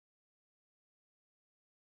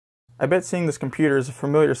I bet seeing this computer is a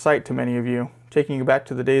familiar sight to many of you, taking you back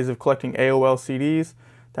to the days of collecting AOL CDs,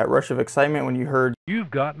 that rush of excitement when you heard, "You've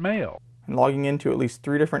got mail," and logging into at least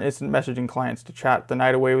 3 different instant messaging clients to chat the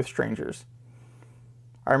night away with strangers.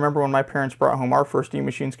 I remember when my parents brought home our first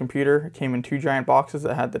eMachines computer. It came in 2 giant boxes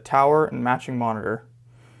that had the tower and matching monitor.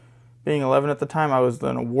 Being 11 at the time, I was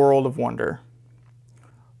in a world of wonder.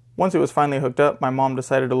 Once it was finally hooked up, my mom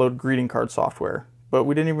decided to load greeting card software, but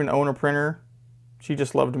we didn't even own a printer. She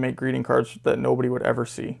just loved to make greeting cards that nobody would ever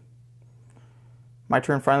see. My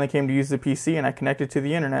turn finally came to use the PC, and I connected to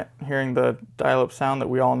the internet, hearing the dial-up sound that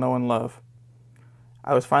we all know and love.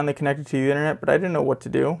 I was finally connected to the internet, but I didn't know what to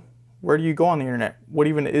do. Where do you go on the internet? What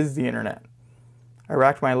even is the internet? I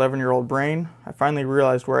racked my 11-year-old brain. I finally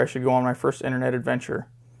realized where I should go on my first internet adventure.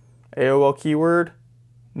 AOL keyword,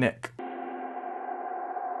 Nick.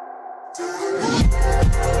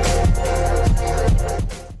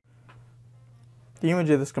 The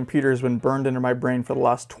image of this computer has been burned into my brain for the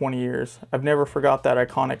last 20 years. I've never forgot that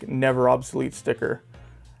iconic "Never Obsolete" sticker.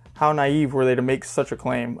 How naive were they to make such a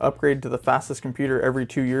claim? Upgrade to the fastest computer every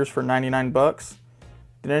 2 years for 99 bucks?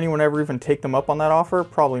 Did anyone ever even take them up on that offer?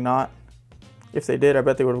 Probably not. If they did, I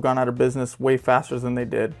bet they would have gone out of business way faster than they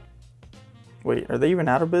did. Wait, are they even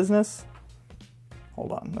out of business?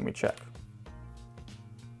 Hold on, let me check.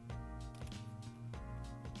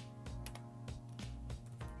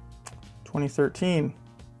 "2013.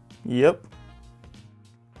 Yep.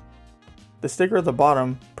 The sticker at the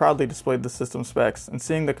bottom proudly displayed the system specs, and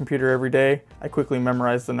seeing the computer every day, I quickly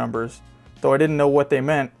memorized the numbers. Though I didn't know what they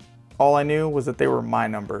meant, all I knew was that they were my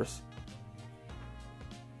numbers.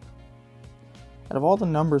 Out of all the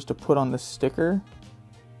numbers to put on this sticker,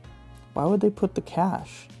 why would they put the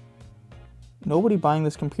cash? Nobody buying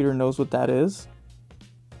this computer knows what that is.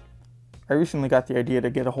 I recently got the idea to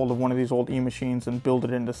get a hold of one of these old eMachines and build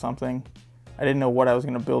it into something. I didn't know what I was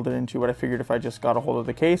going to build it into, but I figured if I just got a hold of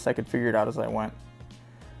the case, I could figure it out as I went.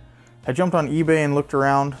 I jumped on eBay and looked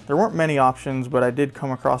around. There weren't many options, but I did come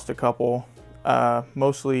across a couple,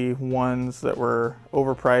 mostly ones that were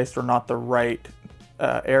overpriced or not the right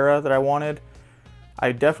era that I wanted.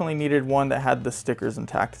 I definitely needed one that had the stickers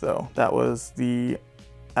intact though. That was the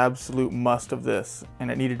absolute must of this, and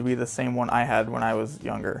it needed to be the same one I had when I was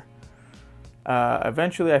younger.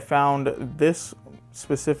 Eventually I found this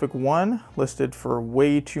specific one listed for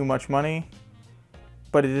way too much money,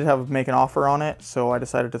 but it did make an offer on it, so I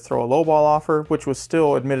decided to throw a lowball offer, which was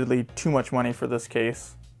still admittedly too much money for this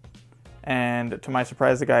case. And to my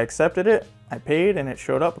surprise, the guy accepted it. I paid, and it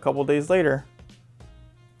showed up a couple days later.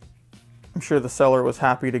 I'm sure the seller was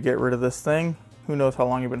happy to get rid of this thing. Who knows how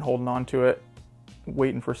long he'd been holding on to it,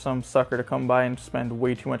 waiting for some sucker to come by and spend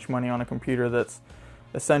way too much money on a computer that's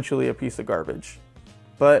essentially a piece of garbage.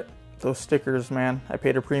 But those stickers, man, I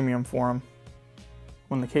paid a premium for them.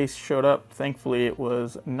 When the case showed up, thankfully it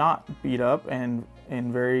was not beat up and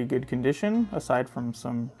in very good condition, aside from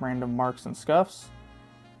some random marks and scuffs.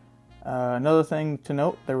 Another thing to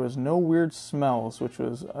note, there was no weird smells, which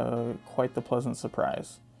was quite the pleasant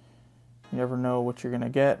surprise. You never know what you're gonna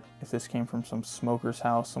get. If this came from some smoker's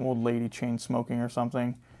house, some old lady chain smoking or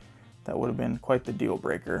something, that would have been quite the deal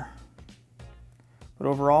breaker. But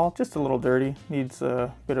overall, just a little dirty. Needs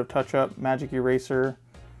a bit of touch-up, magic eraser.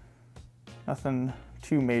 Nothing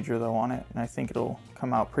too major though on it, and I think it'll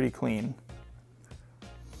come out pretty clean.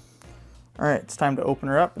 Alright, it's time to open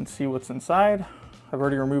her up and see what's inside. I've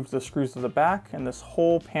already removed the screws to the back, and this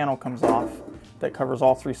whole panel comes off that covers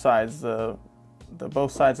all 3 sides, the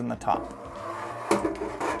both sides and the top.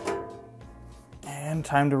 And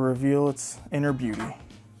time to reveal its inner beauty.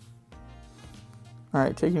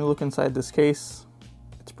 Alright, taking a look inside this case.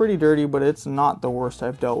 It's pretty dirty, but it's not the worst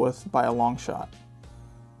I've dealt with by a long shot.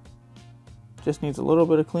 Just needs a little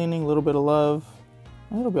bit of cleaning, a little bit of love,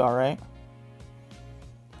 and it'll be alright.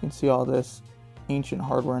 You can see all this ancient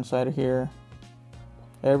hardware inside of here.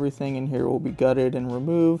 Everything in here will be gutted and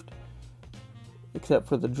removed, except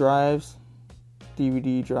for the drives,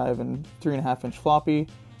 DVD drive and 3.5-inch floppy,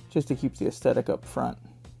 just to keep the aesthetic up front.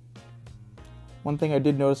 One thing I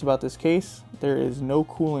did notice about this case, there is no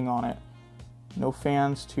cooling on it. No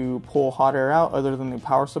fans to pull hot air out other than the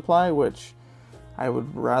power supply, which I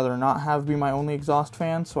would rather not have be my only exhaust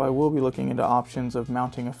fan, so I will be looking into options of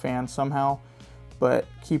mounting a fan somehow, but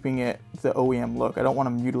keeping it the OEM look. I don't want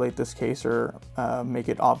to mutilate this case or make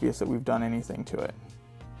it obvious that we've done anything to it.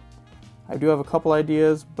 I do have a couple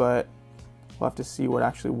ideas, but we'll have to see what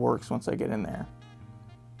actually works once I get in there.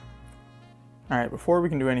 Alright, before we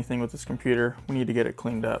can do anything with this computer, we need to get it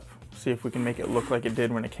cleaned up. See if we can make it look like it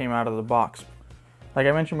did when it came out of the box. Like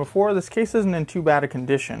I mentioned before, this case isn't in too bad a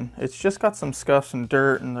condition. It's just got some scuffs and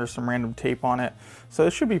dirt, and there's some random tape on it, so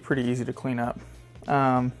it should be pretty easy to clean up.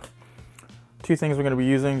 Two things we're going to be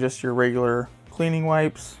using: just your regular cleaning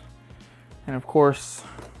wipes, and of course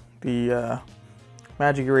the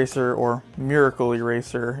Magic Eraser or Miracle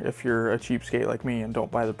Eraser if you're a cheapskate like me and don't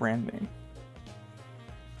buy the brand name.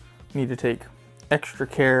 Need to take extra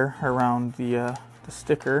care around the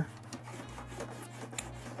sticker.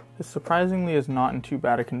 This surprisingly is not in too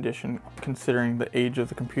bad a condition considering the age of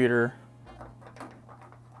the computer.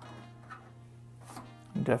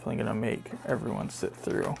 I'm definitely going to make everyone sit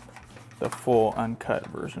through the full uncut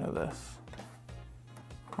version of this.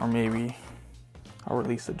 Or maybe I'll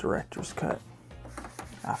release a director's cut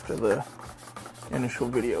after the initial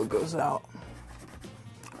video goes out.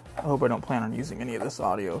 I hope I don't plan on using any of this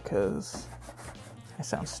audio because I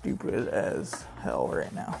sound stupid as hell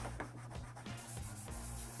right now.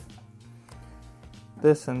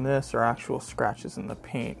 This and this are actual scratches in the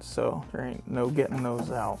paint, so there ain't no getting those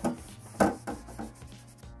out.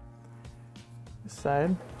 This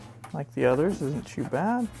side, like the others, isn't too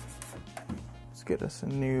bad. Let's get us a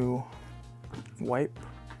new wipe.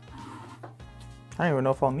 I don't even know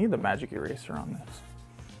if I'll need the Magic Eraser on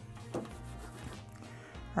this.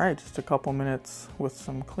 Alright, just a couple minutes with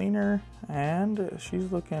some cleaner, and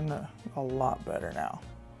she's looking a lot better now.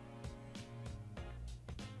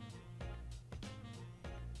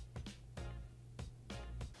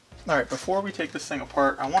 Alright, before we take this thing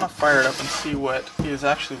apart, I want to fire it up and see what is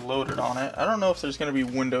actually loaded on it. I don't know if there's going to be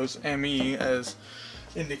Windows ME as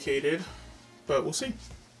indicated, but we'll see.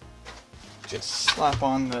 Just slap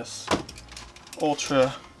on this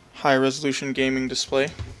ultra high resolution gaming display.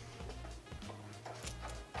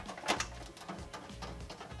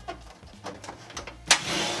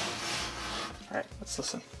 Alright, let's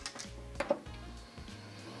listen.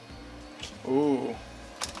 Ooh.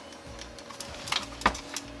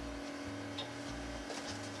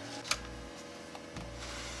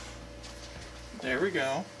 There we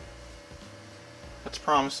go. That's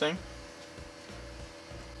promising.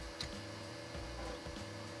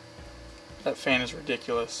 That fan is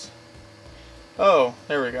ridiculous. Oh,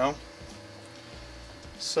 there we go.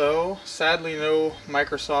 So, sadly no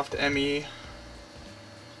Microsoft ME.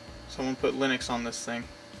 Someone put Linux on this thing.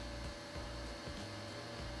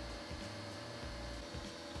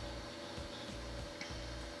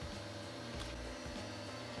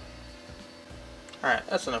 Alright,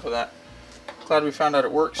 that's enough of that. Glad we found out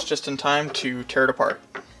it works just in time to tear it apart.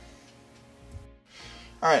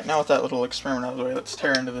 Alright, now with that little experiment out of the way, let's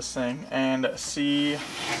tear into this thing and see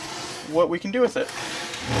what we can do with it.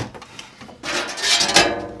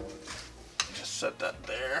 Just set that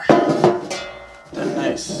there. That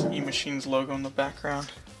nice eMachines logo in the background.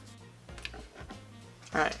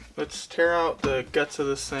 Alright, let's tear out the guts of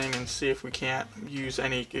this thing and see if we can't use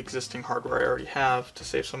any existing hardware I already have to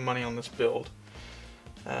save some money on this build.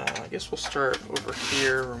 I guess we'll start over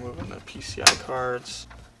here, removing the PCI cards.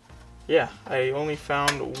 Yeah, I only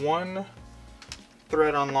found one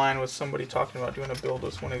thread online with somebody talking about doing a build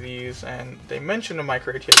with one of these, and they mentioned a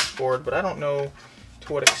micro ATX board, but I don't know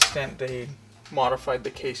to what extent they modified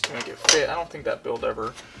the case to make it fit. I don't think that build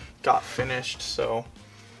ever got finished, so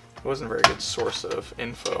it wasn't a very good source of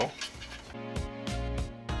info.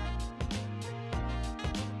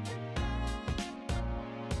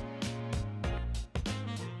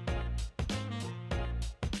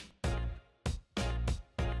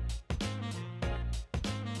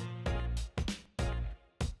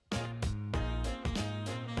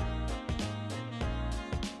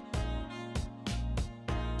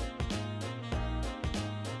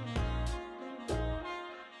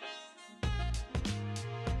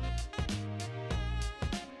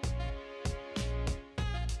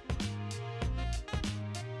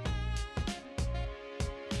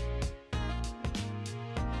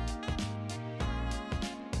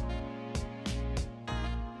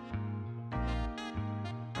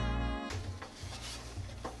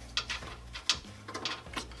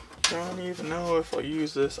 Don't even know if I'll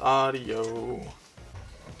use this audio.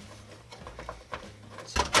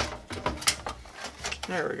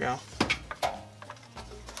 There we go.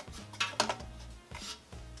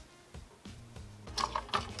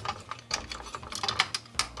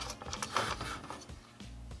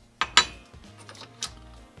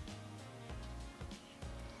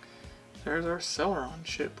 There's our Celeron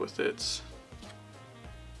chip with its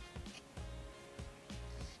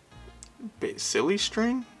silly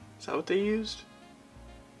string. Is that what they used?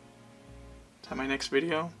 Is that my next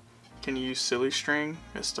video? Can you use silly string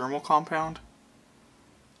as thermal compound?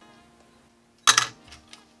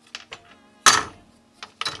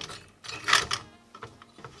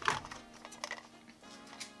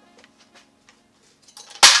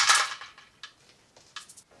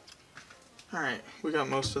 Alright, we got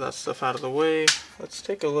most of that stuff out of the way. Let's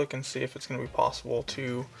take a look and see if it's going to be possible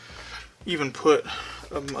to even put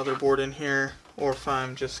a motherboard in here, or if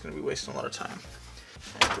I'm just going to be wasting a lot of time.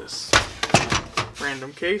 And this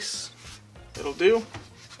random case, it'll do.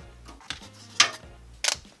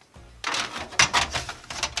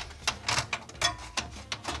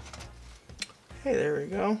 Hey, there we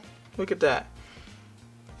go. Look at that.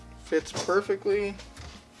 Fits perfectly.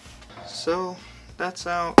 So that's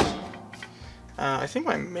out. I think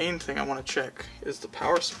my main thing I want to check is the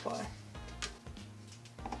power supply.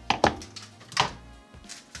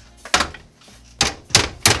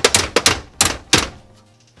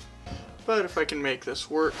 But if I can make this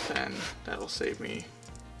work, then that'll save me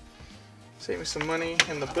some money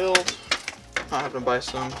in the build. I'll have to buy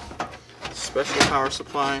some special power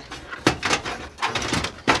supply.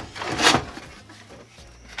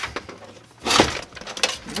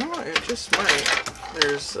 No, it just might.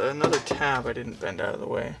 There's another tab I didn't bend out of the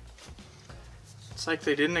way. It's like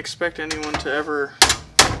they didn't expect anyone to ever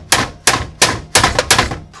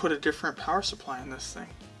put a different power supply in this thing.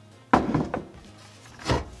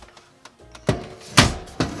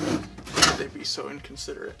 Why would they be so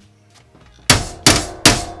inconsiderate?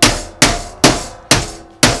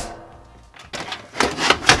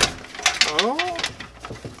 Oh,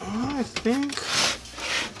 I think.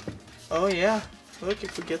 Oh yeah, look,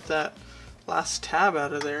 if we get that last tab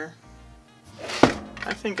out of there,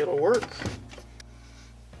 I think it'll work.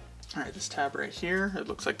 Alright, this tab right here, it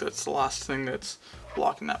looks like that's the last thing that's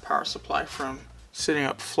blocking that power supply from sitting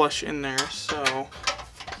up flush in there, so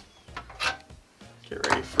get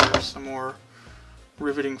ready for some more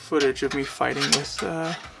riveting footage of me fighting with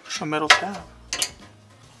a metal tab.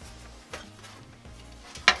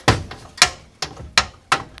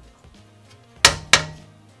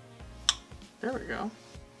 There we go.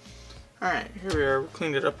 Alright, here we are. We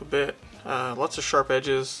cleaned it up a bit. Lots of sharp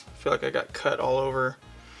edges. I feel like I got cut all over.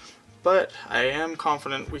 But I am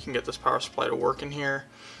confident we can get this power supply to work in here.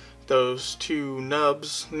 Those two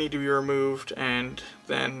nubs need to be removed, and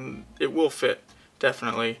then it will fit,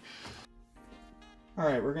 definitely.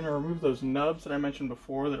 Alright, we're going to remove those nubs that I mentioned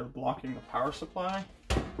before that are blocking the power supply.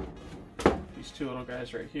 These two little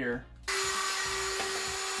guys right here.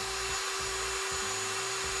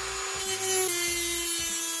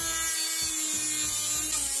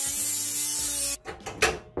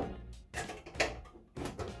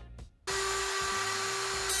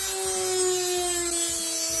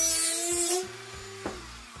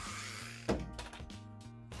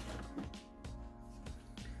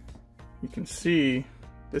 You can see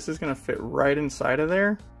this is going to fit right inside of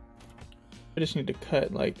there. I just need to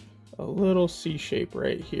cut like a little C shape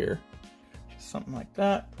right here. Just something like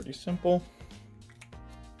that, pretty simple.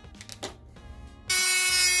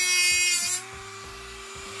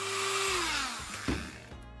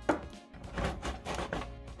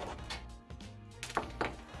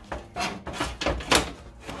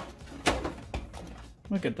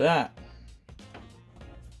 Look at that.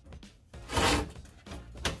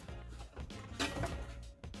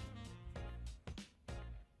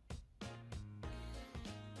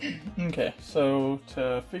 Okay, so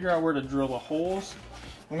to figure out where to drill the holes,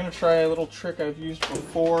 I'm going to try a little trick I've used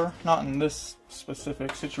before, not in this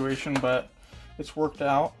specific situation, but it's worked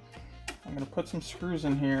out. I'm going to put some screws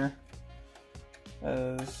in here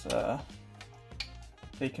as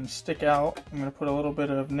they can stick out. I'm going to put a little bit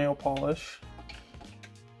of nail polish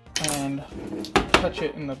and touch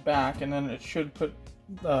it in the back, and then it should put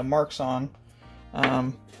marks on.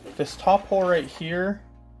 This top hole right here,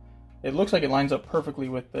 it looks like it lines up perfectly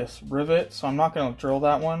with this rivet, so I'm not going to drill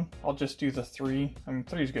that one. I'll just do the 3. I mean,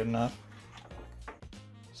 3 is good enough.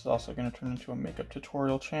 This is also going to turn into a makeup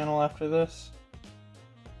tutorial channel after this.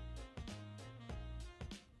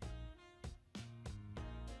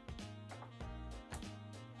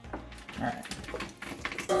 Alright,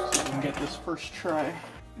 so I can get this first try.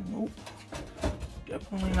 Nope,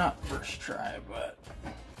 definitely not first try, but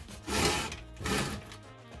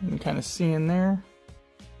you can kind of see in there.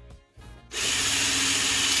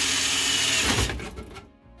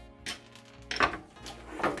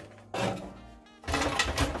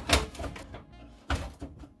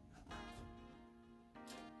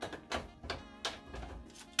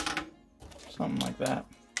 Something like that.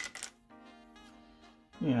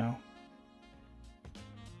 You know,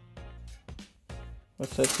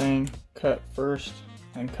 what's that saying? Cut first,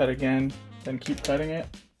 and cut again, then keep cutting it.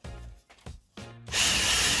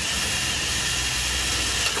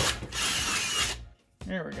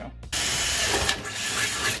 There we go.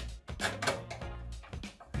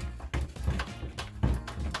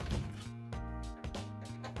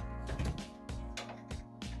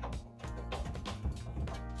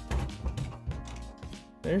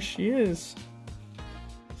 there she is.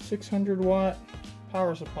 600 watt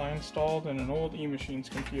power supply installed in an old eMachines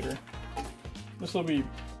computer. This will be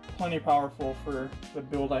plenty powerful for the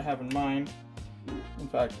build I have in mind. In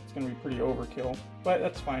fact, it's going to be pretty overkill, but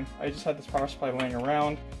that's fine. I just had this power supply laying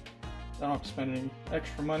around. I don't have to spend any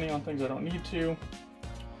extra money on things I don't need to.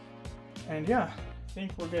 And yeah, I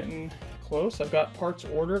think we're getting close. I've got parts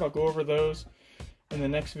ordered. I'll go over those in the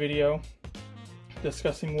next video,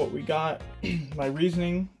 discussing what we got, my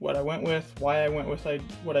reasoning, what I went with, why I went with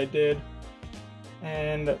what I did,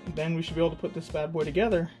 and then we should be able to put this bad boy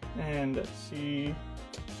together and see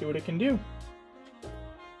what it can do.